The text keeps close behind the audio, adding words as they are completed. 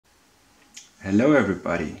Hello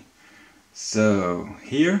everybody! So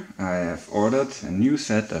here I have ordered a new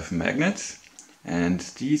set of magnets, and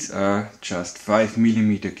these are just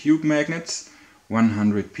 5mm cube magnets,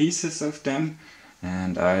 100 pieces of them,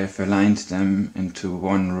 and I've aligned them into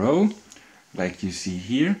one row like you see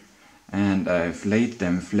here, and I've laid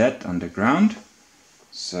them flat on the ground.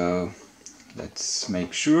 So let's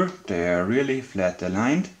make sure they are really flat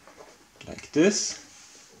aligned like this.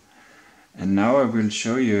 And now I will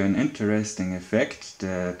show you an interesting effect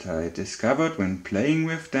that I discovered when playing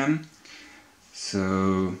with them.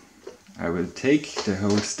 So I will take the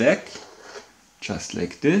whole stack just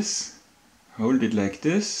like this, hold it like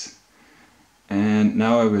this, and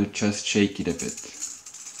now I will just shake it a bit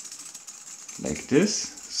like this,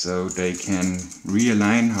 so they can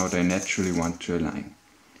realign how they naturally want to align.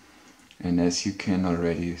 And as you can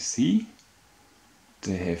already see,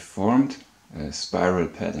 they have formed a spiral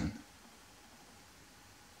pattern.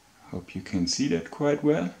 Hope you can see that quite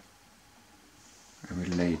well. I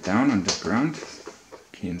will lay it down on the ground, you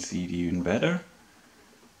can see it even better.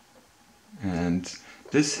 And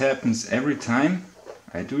this happens every time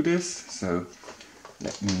I do this, so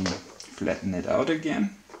let me flatten it out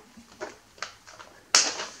again.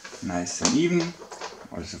 Nice and even,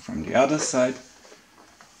 also from the other side.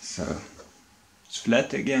 So it's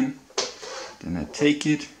flat again. Then I take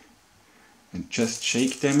it and just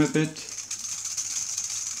shake them a bit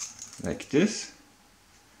like this,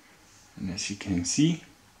 and as you can see,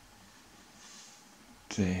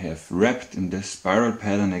 they have wrapped in this spiral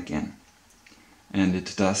pattern again. And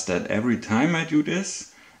it does that every time I do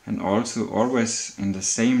this, and also always in the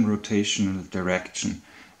same rotational direction.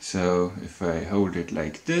 So if I hold it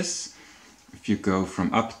like this, if you go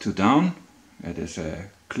from up to down, that is a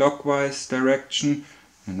clockwise direction,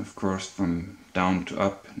 and of course from down to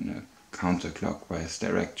up in a counterclockwise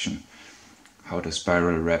direction, how the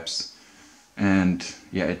spiral wraps. And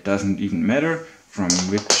yeah, it doesn't even matter from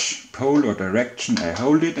which pole or direction I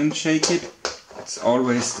hold it and shake it, it's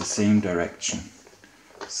always the same direction.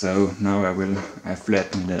 So now I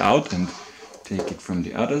flatten it out and take it from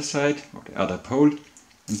the other side or the other pole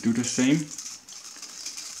and do the same.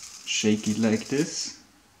 Shake it like this,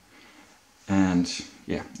 and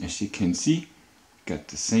yeah, as you can see, got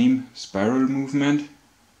the same spiral movement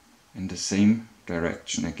in the same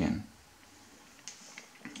direction again,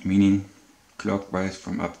 meaning clockwise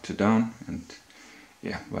from up to down, and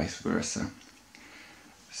yeah, vice versa.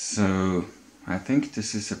 So I think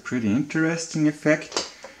this is a pretty interesting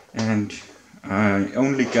effect, and I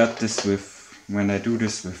only got this when I do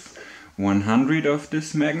this with 100 of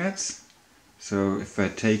these magnets. So if I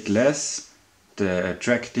take less, the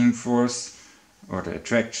attracting force or the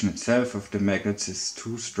attraction itself of the magnets is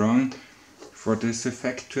too strong for this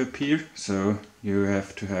effect to appear. So you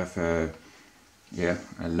have to have a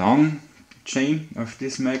long chain of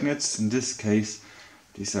these magnets. In this case,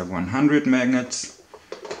 these are 100 magnets,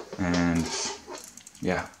 and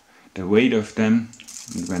yeah, the weight of them,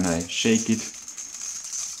 when I shake it,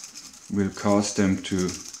 will cause them to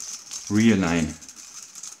realign.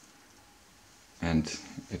 And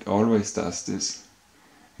it always does this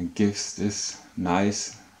and gives this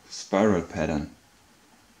nice spiral pattern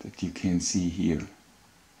that you can see here.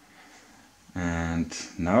 And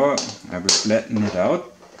now I will flatten it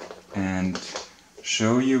out and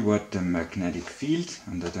show you what the magnetic field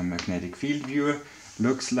under the magnetic field viewer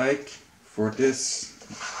looks like for this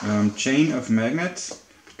chain of magnets,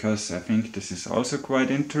 because I think this is also quite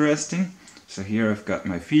interesting. So here I've got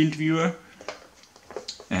my field viewer,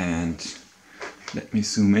 and let me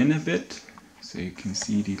zoom in a bit so you can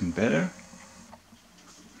see it even better,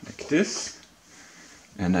 like this.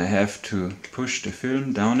 And I have to push the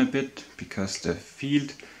film down a bit because the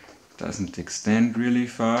field doesn't extend really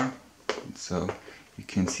far, so you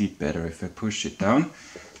can see it better if I push it down.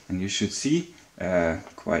 And you should see a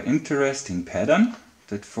quite interesting pattern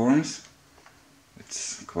that forms.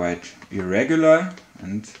 It's quite irregular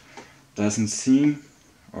and doesn't seem,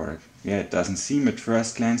 it doesn't seem at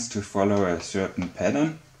first glance to follow a certain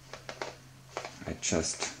pattern. I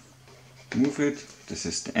just move it. This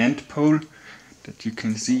is the end pole that you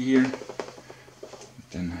can see here.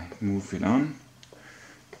 Then I move it on.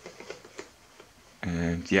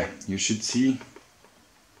 And yeah, you should see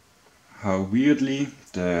how weirdly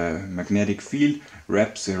the magnetic field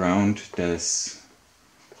wraps around this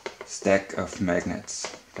stack of magnets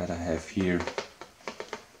that I have here.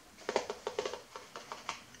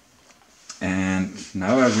 And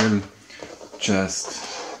now I will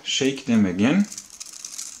just shake them again,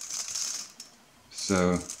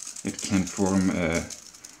 so it can form a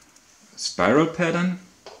spiral pattern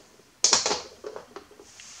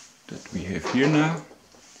that we have here now.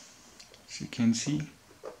 As as you can see.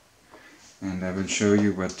 And I will show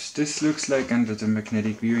you what this looks like under the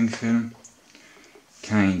magnetic viewing film.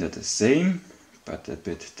 Kinda the same, but a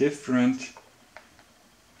bit different,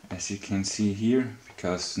 as you can see here,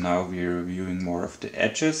 because now we're viewing more of the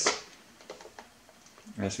edges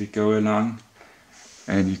as we go along.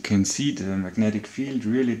 And you can see the magnetic field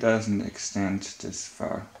really doesn't extend this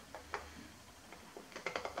far.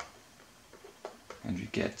 And we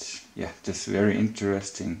get, yeah, this very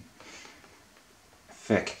interesting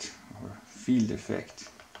effect, or field effect.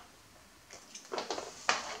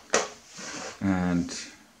 And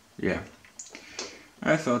yeah,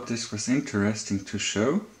 I thought this was interesting to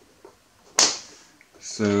show.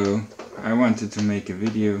 So I wanted to make a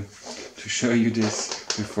video to show you this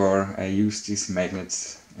before I use these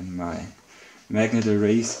magnets in my magnet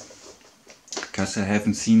arrays, because I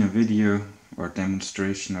haven't seen a video or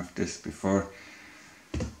demonstration of this before.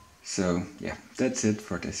 So yeah, that's it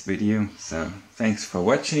for this video. So thanks for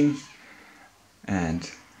watching, and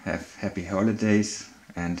have happy holidays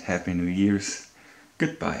and happy New Year's.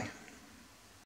 Goodbye.